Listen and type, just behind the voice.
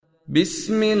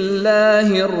بسم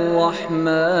الله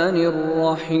الرحمن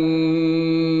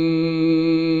الرحيم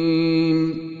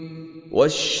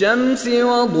والشمس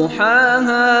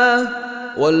وضحاها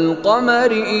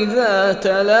والقمر إذا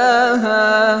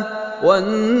تلاها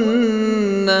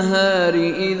والنهار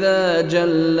إذا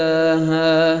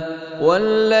جلاها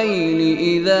والليل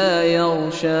إذا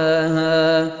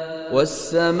يغشاها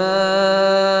والسماء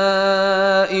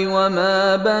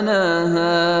وما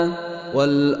بناها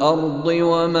والأرض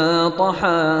وما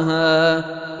طحاها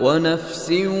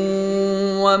ونفس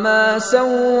وما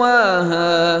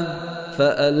سواها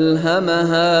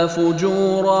فألهمها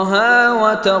فجورها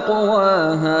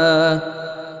وتقواها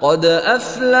قد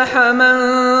أفلح من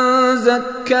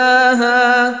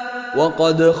زكاها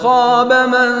وقد خاب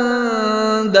من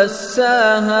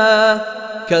دساها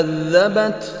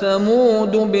كذبت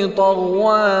ثمود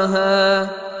بطغواها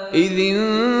إذ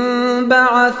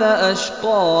انبعث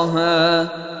أشقاها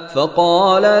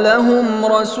فقال لهم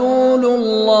رسول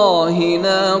الله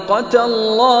ناقة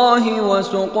الله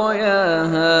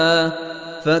وسقياها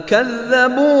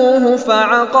فكذبوه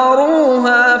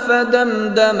فعقروها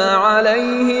فدمدم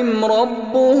عليهم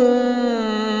ربهم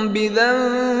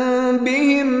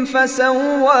بذنبهم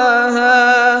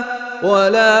فسواها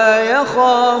ولا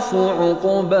يخاف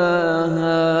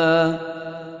عقباها.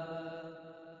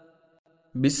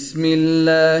 بسم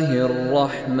الله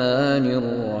الرحمن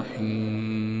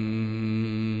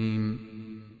الرحيم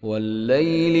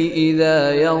والليل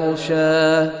إذا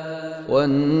يغشى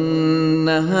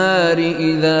والنهار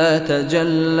إذا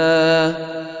تجلى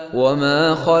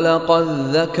وما خلق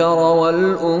الذكر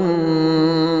والأنثى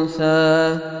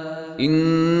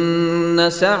إن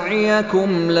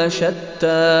سعيكم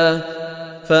لشتى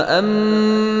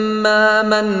فأما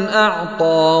من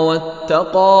أعطى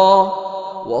واتقى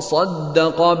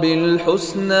وصدق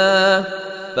بالحسنى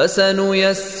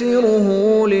فسنيسره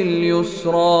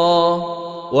لليسرى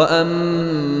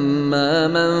وأما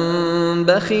من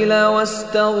بخل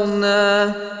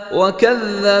واستغنى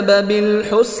وكذب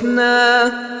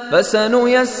بالحسنى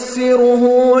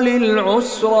فسنيسره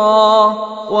للعسرى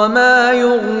وما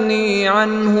يغني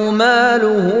عنه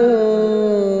ماله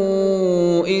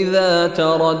إذا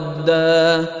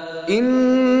تردى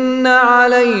إن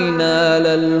علينا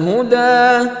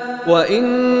للهدى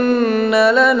وإن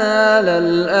لنا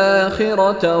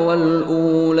للآخرة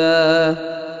والأولى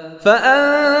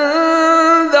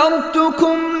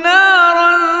فأنذرتكم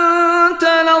نارا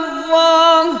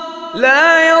تلظى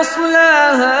لا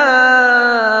يصلاها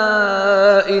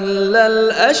إلا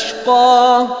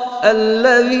الأشقى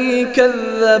الذي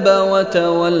كذب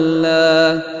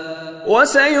وتولى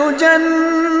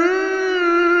وسيجنبها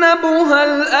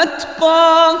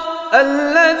الأتقى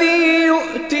الذي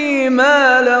يؤتي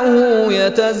ماله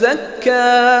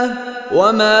يتزكى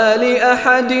وما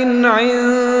لأحد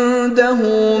عنده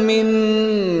من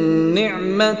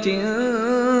نعمة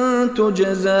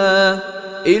تجزى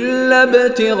إلا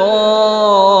ابتغاء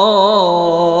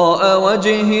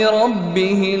وجه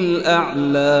ربه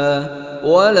الأعلى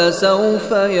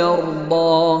ولسوف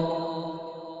يرضى.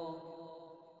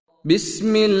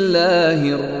 بسم الله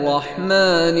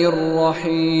الرحمن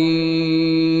الرحيم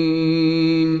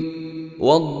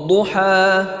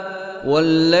والضحى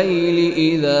والليل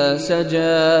إذا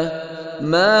سجى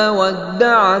ما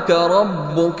ودعك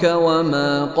ربك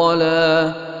وما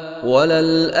قلى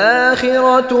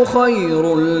وللآخرة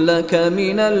خير لك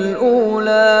من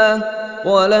الأولى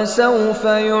ولسوف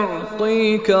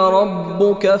يعطيك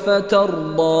ربك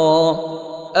فترضى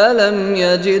ألم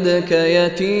يجدك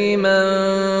يتيما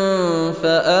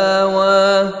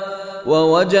فآوى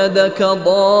ووجدك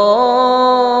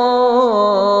ضالا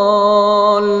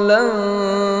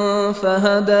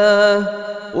فهدى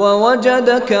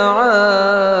ووجدك عائلا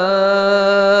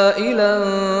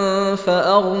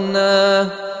فأغنى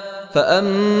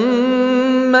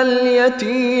فأما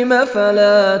اليتيم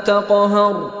فلا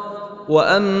تقهر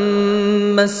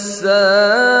وأما السائل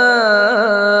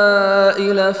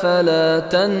فلا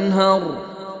تنهر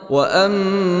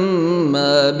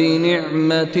وأما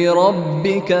بنعمة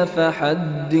ربك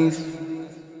فحدث.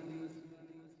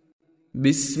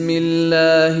 بسم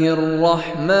الله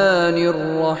الرحمن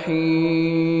الرحيم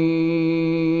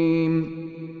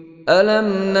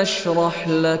ألم نشرح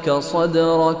لك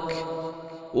صدرك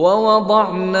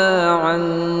ووضعنا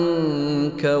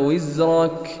عنك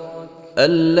وزرك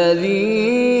الذي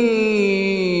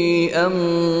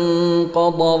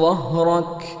أنقض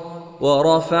ظهرك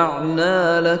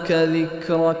ورفعنا لك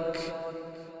ذكرك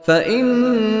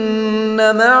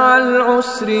فإن مع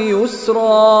العسر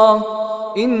يسرا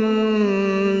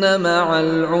إن مع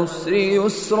العسر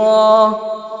يسرا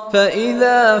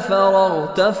فإذا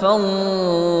فرغت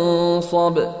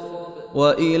فانصب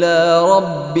وإلى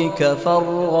ربك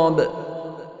فارغب.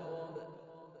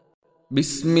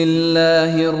 بسم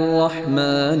الله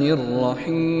الرحمن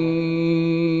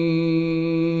الرحيم.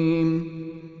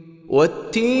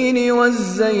 والتين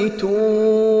والزيتون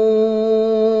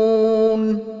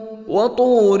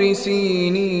وطور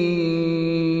سينين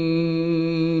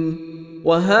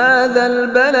وهذا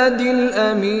البلد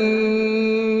الأمين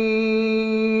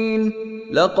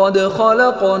لقد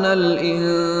خلقنا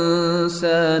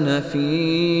الإنسان في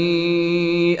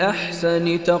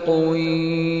أحسن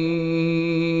تقويم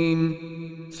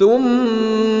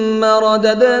ثم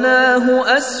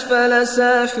رددناه أسفل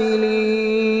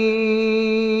سافلين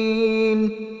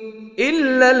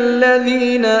إلا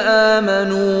الذين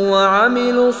آمنوا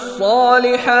وعملوا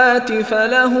الصالحات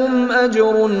فلهم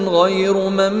أجر غير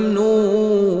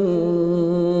ممنون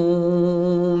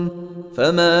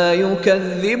فما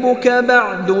يكذبك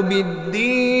بعد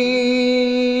بالدين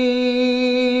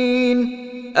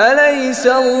أليس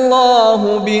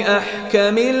الله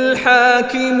بأحكم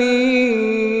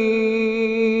الحاكمين.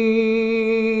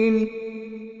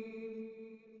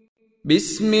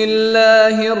 بسم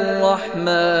الله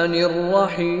الرحمن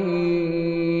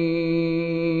الرحيم.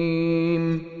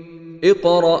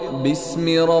 اقرأ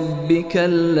باسم ربك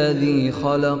الذي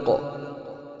خلق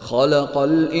خلق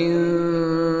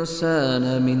الإنسان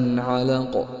من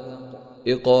علق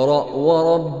اقرأ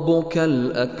وربك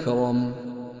الأكرم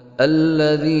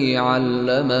الذي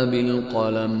علم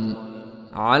بالقلم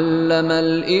علم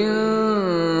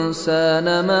الإنسان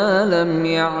ما لم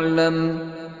يعلم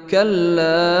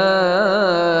كلا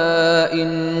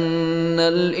إن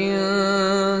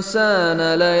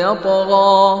الإنسان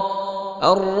ليطغى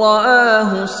أن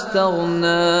رآه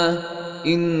استغنى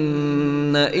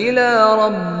إن إلى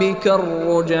ربك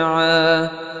الرجعى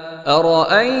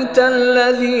أرأيت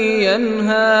الذي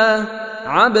ينهى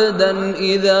عبدا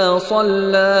إذا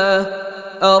صلى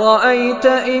أرأيت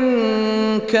إن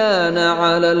كان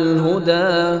على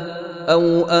الهدى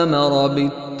أو أمر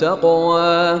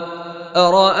بالتقوى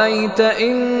أرأيت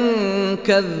إن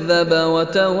كذب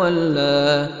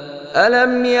وتولى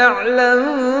ألم يعلم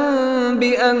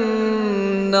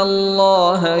بأن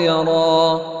الله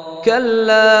يرى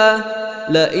كلا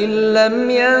لئن لم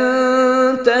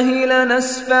ينته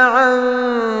لنسفعا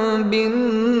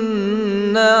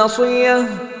بالناصية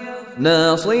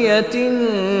ناصية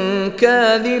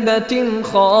كاذبة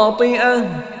خاطئة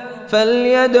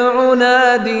فليدع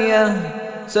ناديه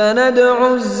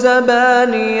سندع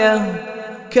الزبانية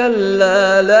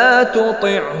كلا لا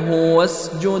تطعه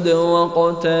واسجد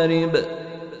واقترب.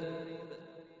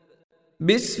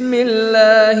 بسم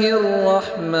الله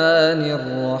الرحمن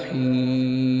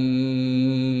الرحيم.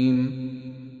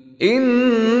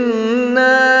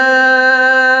 إنا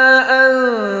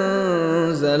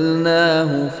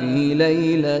أنزلناه في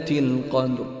ليلة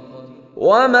القدر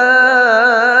وما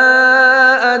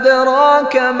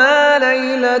أدراك ما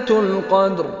ليلة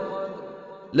القدر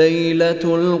ليلة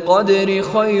القدر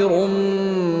خير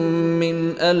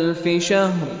من 1000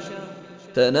 شهر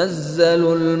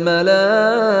تنزل الملائكة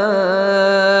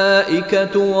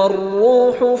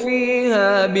والروح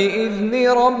فيها بإذن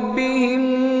ربهم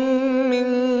من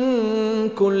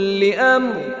كل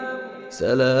أمر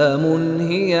سلام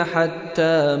هي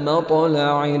حتى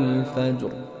مطلع الفجر.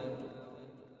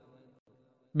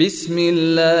 بسم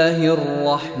الله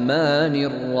الرحمن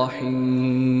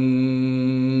الرحيم.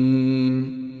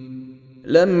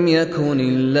 لم يكن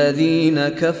الذين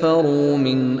كفروا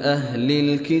من أهل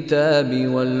الكتاب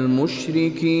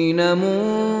والمشركين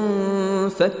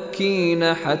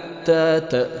منفكين حتى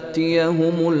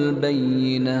تأتيهم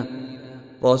البينة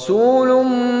رسول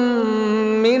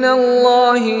من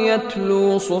الله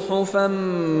يتلو صحفا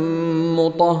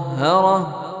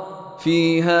مطهرة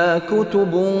فيها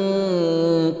كتب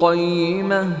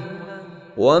قيمة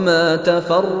وما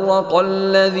تفرق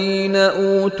الذين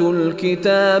أوتوا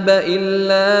الكتاب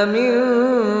إلا من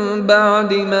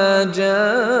بعد ما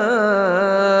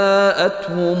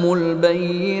جاءتهم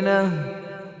البينة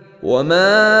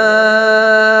وما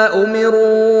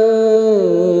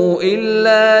أمروا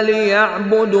إلا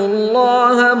ليعبدوا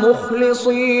الله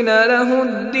مخلصين له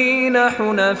الدين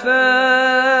حنفاء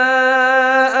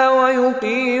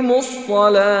ويقيموا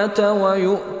الصلاة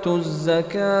ويؤتوا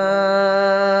الزكاة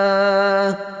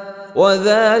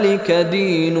وذلك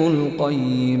دين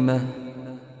القيمة.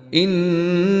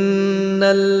 إن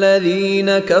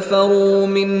الذين كفروا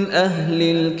من أهل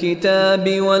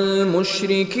الكتاب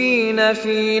والمشركين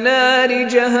في نار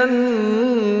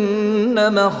جهنم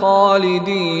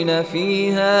خالدين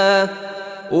فيها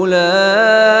أولئك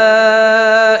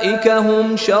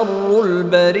هم شر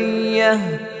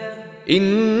البرية.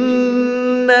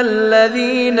 إن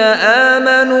الذين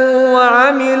آمنوا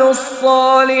وعملوا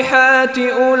الصالحات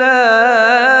أولئك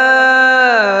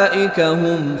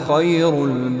هم خير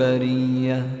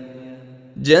البرية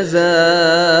جزاؤهم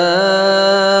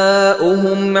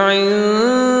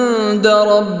عند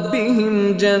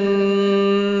ربهم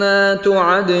جنات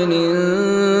عدن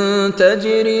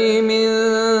تجري من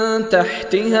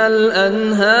تحتها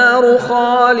الأنهار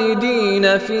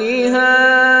خالدين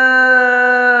فيها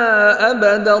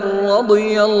أبدا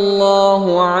رضي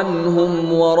الله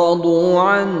عنهم ورضوا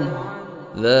عنه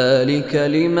ذلك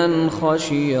لمن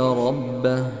خشي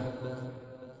ربه.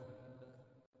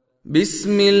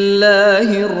 بسم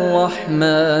الله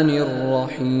الرحمن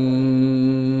الرحيم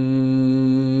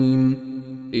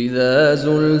إذا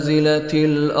زلزلت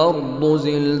الأرض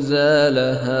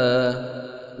زلزالها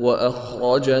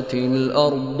وأخرجت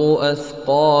الأرض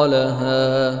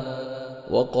أثقالها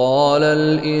وقال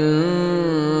الإنسان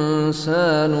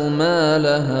ما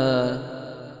لها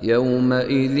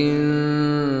يومئذ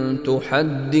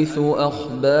تحدث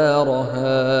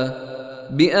أخبارها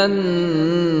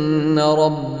بأن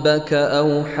ربك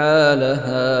أوحى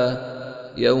لها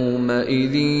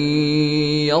يومئذ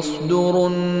يصدر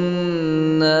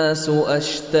الناس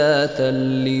أشتاتا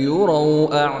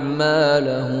ليروا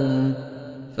أعمالهم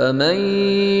فمن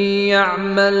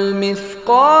يعمل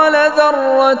مثقال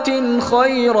ذرة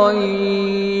خيرا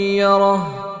يره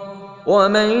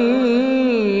ومن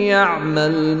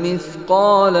يعمل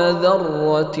مثقال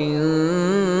ذرة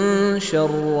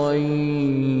شرا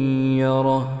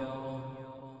يره.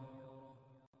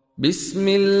 بسم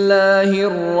الله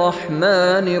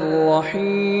الرحمن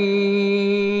الرحيم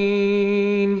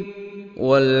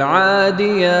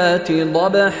والعاديات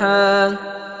ضبحا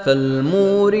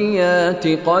فالموريات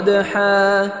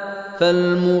قدحا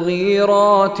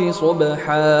فالمغيرات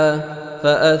صبحا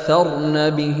فأثرن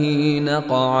به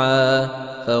نقعا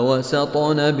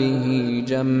فوسطن به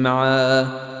جمعا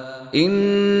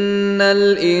إن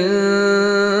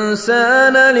الإنسان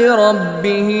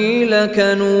لربه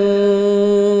لكنود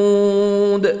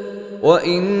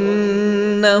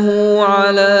وإنه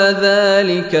على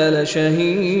ذلك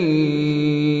لشهيد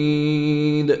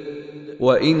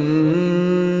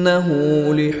وإنه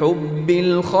لحب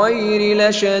الخير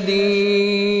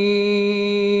لشديد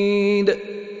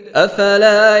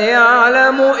أفلا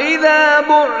يعلم إذا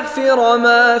بعثر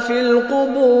ما في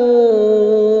القبور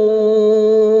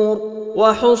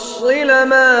وحصل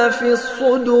ما في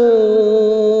الصدور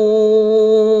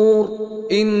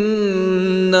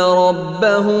إن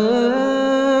ربهم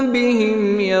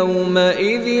بهم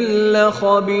يومئذ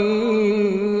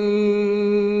لخبير.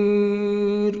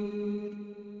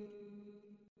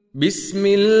 بسم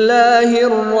الله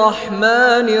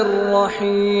الرحمن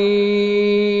الرحيم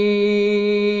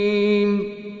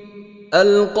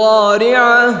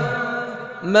القارعة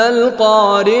ما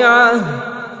القارعة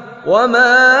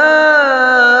وما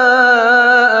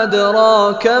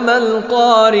أدراك ما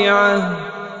القارعة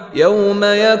يوم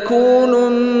يكون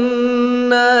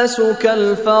الناس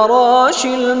كالفراش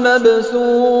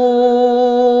المبثوث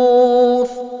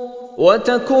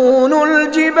وتكون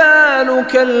الجبال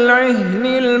كالعهن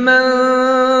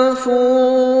المنفوش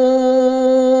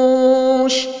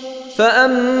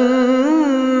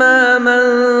فأما من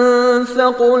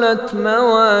ثقلت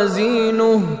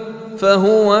موازينه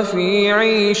فهو في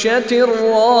عيشة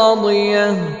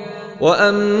راضية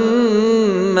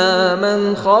وأما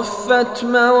من خفت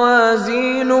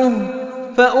موازينه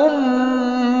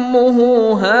فأمه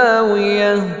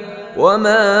هاوية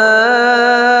وما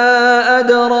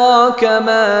أدراك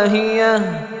ما هي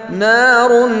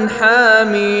نار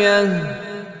حامية.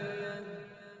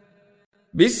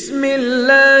 بسم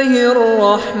الله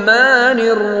الرحمن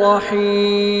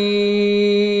الرحيم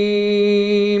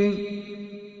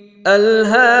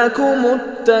ألهاكم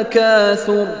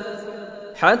التكاثر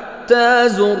حتى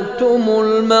زرتم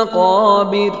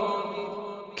المقابر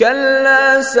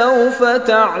كلا سوف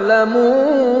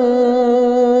تعلمون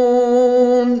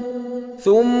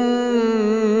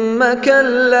ثم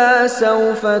كلا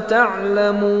سوف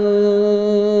تعلمون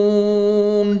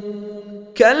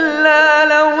كلا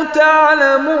لو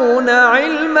تعلمون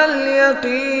علم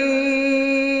اليقين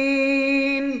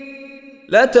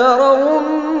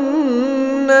لترون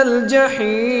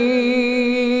الجحيم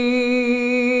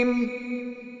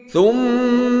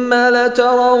ثم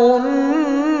لترونها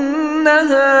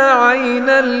عين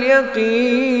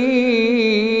اليقين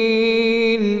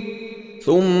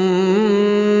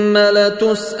ثم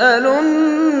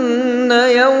لتسألن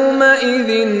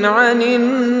يومئذ عن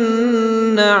النعيم.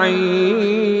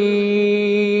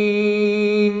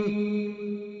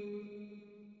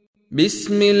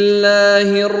 بسم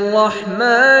الله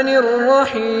الرحمن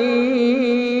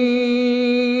الرحيم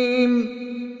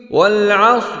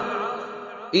والعصر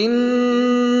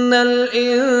إن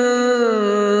الإنسان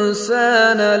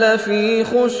لفي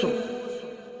خسر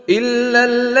إلا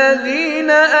الذين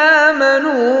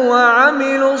آمنوا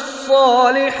وعملوا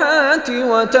الصالحات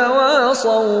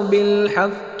وتواصوا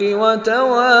بالحق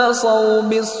وتواصوا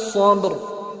بالصبر.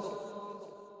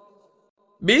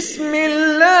 بسم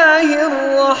الله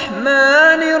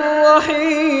الرحمن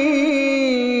الرحيم.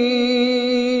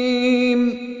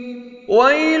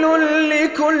 ويل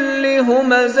لكل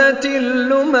همزة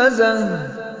لمزة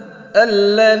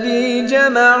الذي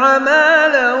جمع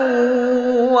مالا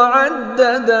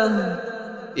وعدده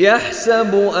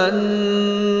يحسب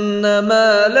أن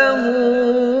ماله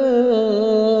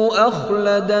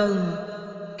أخلده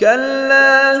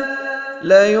كلا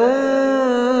لينبذن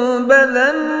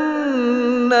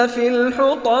في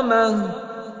الحطمة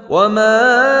وما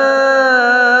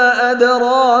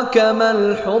أدراك ما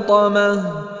الحطمة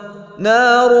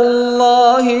نار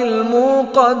الله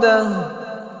الموقدة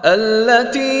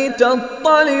التي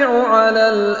تطلع على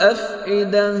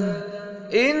الأفئدة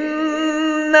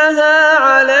إنها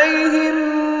عليهم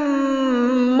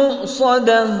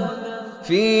مؤصدة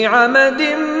في عمد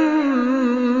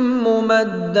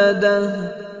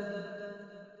ممددة.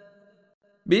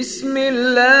 بسم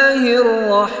الله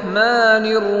الرحمن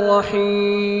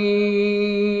الرحيم.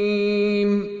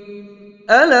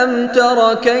 ألم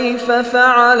تر كيف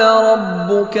فعل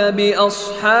ربك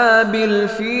بأصحاب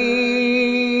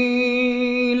الفيل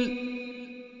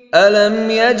ألم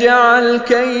يجعل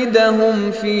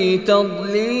كيدهم في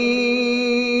تضليل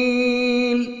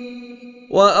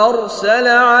وأرسل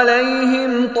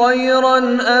عليهم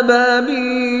طيرا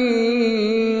أبابيل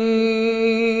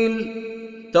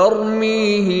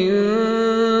ترميهم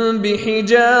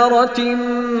بحجارة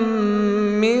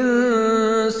من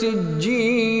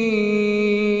سجيل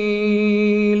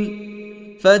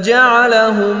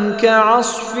فجعلهم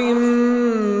كعصف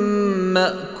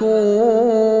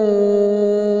مأكول.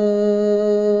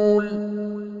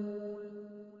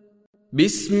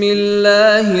 بسم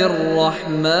الله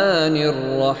الرحمن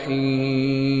الرحيم.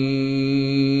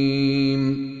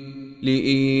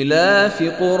 لإيلاف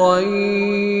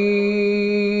قريش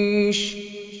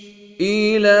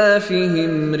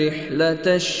إيلافهم رحلة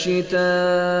الشتاء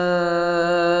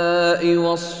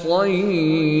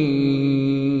والصيف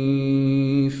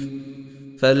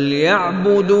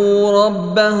فليعبدوا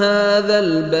رب هذا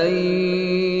البيت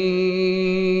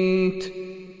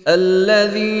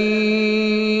الذي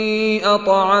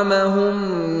أطعمهم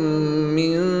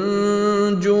من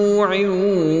جوع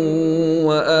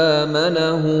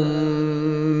وآمنهم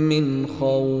من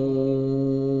خوف.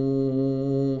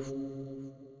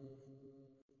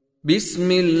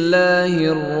 بسم الله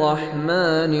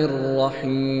الرحمن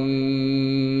الرحيم.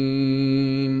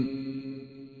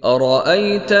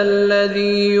 أرأيت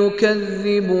الذي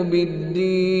يكذب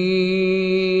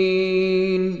بالدين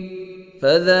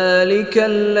فذلك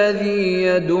الذي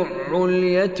يدع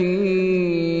اليتيم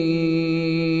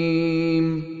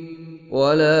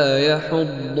ولا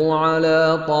يحض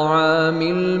على طعام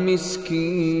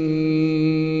المسكين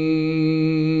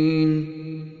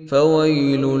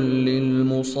فويل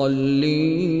للمصلين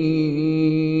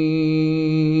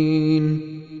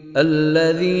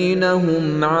الذين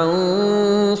هم عن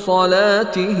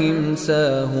صلاتهم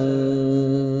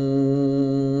ساهون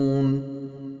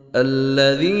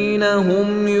الذين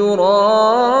هم يراءون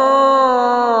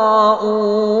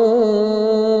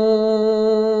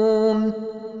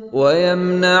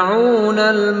ويمنعون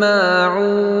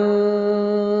الماعون.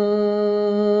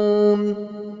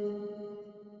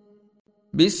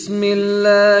 بسم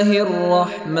الله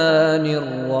الرحمن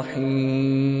الرحيم.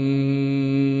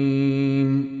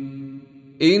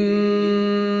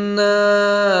 إنا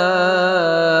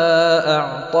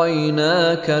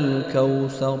أعطيناك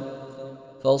الكوثر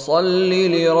فصل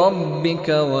لربك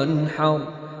وانحر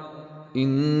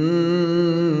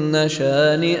إن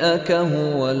شانئك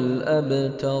هو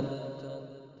الأبتر.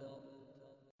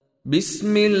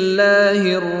 بسم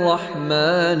الله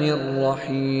الرحمن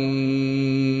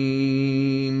الرحيم.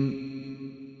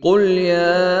 قل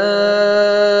يا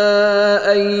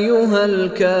أيها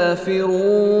الكافرون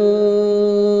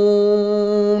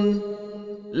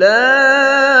لا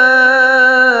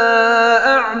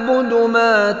أعبد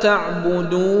ما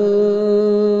تعبدون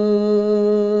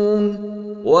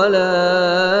ولا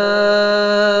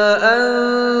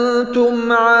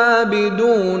أنتم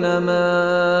عابدون ما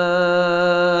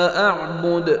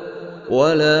أعبد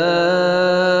ولا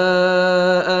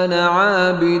أنا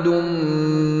عابد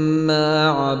ما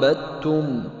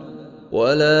عبدتم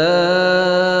ولا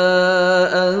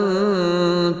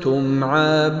أنتم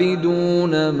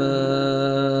عابدون ما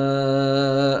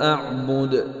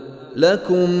أعبد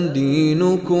لكم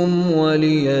دينكم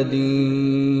ولي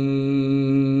دين.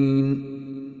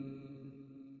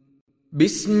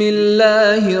 بسم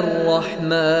الله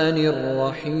الرحمن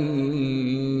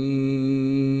الرحيم.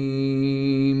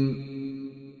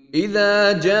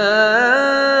 إذا جاء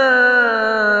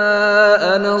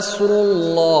نصر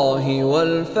الله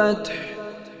والفتح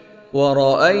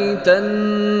ورأيت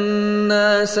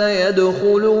الناس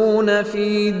يدخلون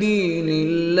في دين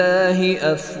الله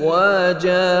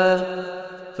أفواجا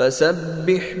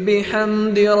فسبح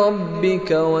بحمد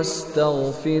ربك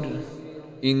واستغفره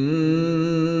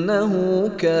إنه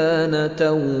كان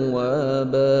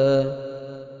توابا.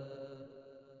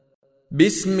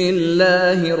 بسم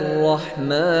الله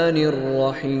الرحمن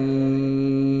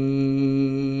الرحيم.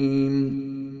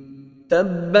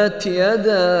 تبت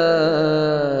يدا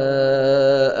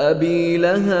أبي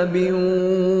لهب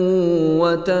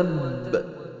وتب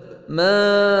ما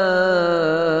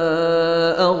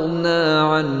أغنى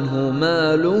عنه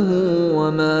ماله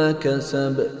وما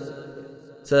كسب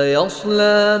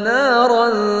سيصلى نارا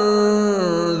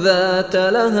ذات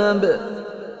لهب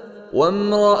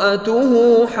وامرأته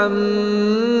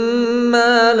حمالة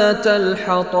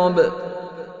الحطب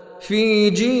في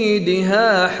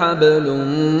جيدها حبل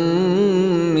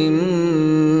من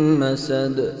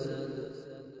مسد.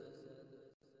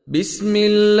 بسم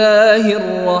الله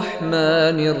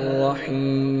الرحمن الرحيم.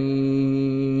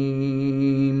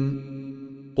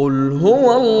 قل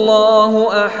هو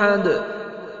الله أحد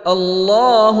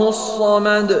الله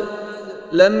الصمد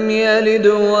لم يلد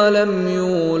ولم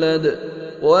يولد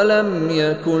ولم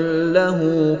يكن له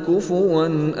كفوا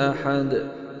أحد.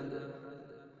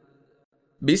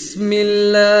 بسم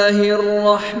الله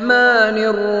الرحمن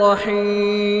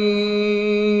الرحيم.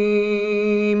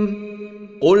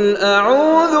 قل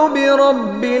أعوذ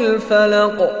برب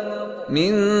الفلق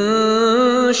من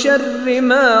شر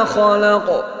ما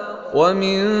خلق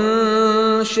ومن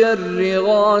شر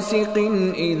غاسق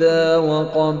إذا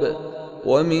وقب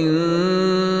ومن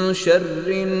شر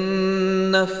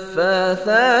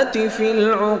النفاثات في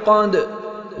العقد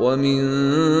ومن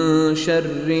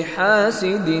شر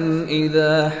حاسد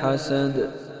إذا حسد.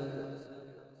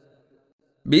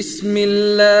 بسم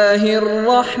الله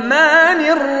الرحمن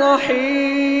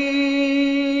الرحيم.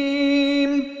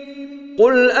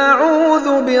 قل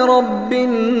أعوذ برب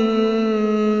الناس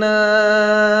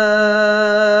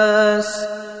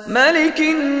ملك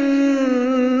الناس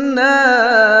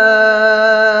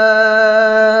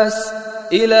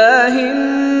إله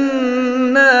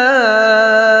الناس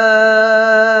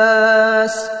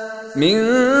من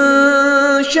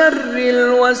شر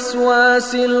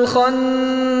الوسواس الخناس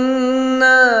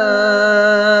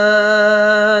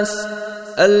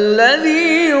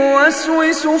الذي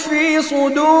يوسوس في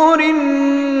صدور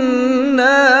الناس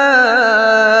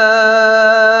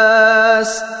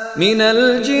من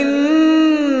الجنة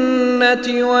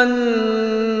والناس.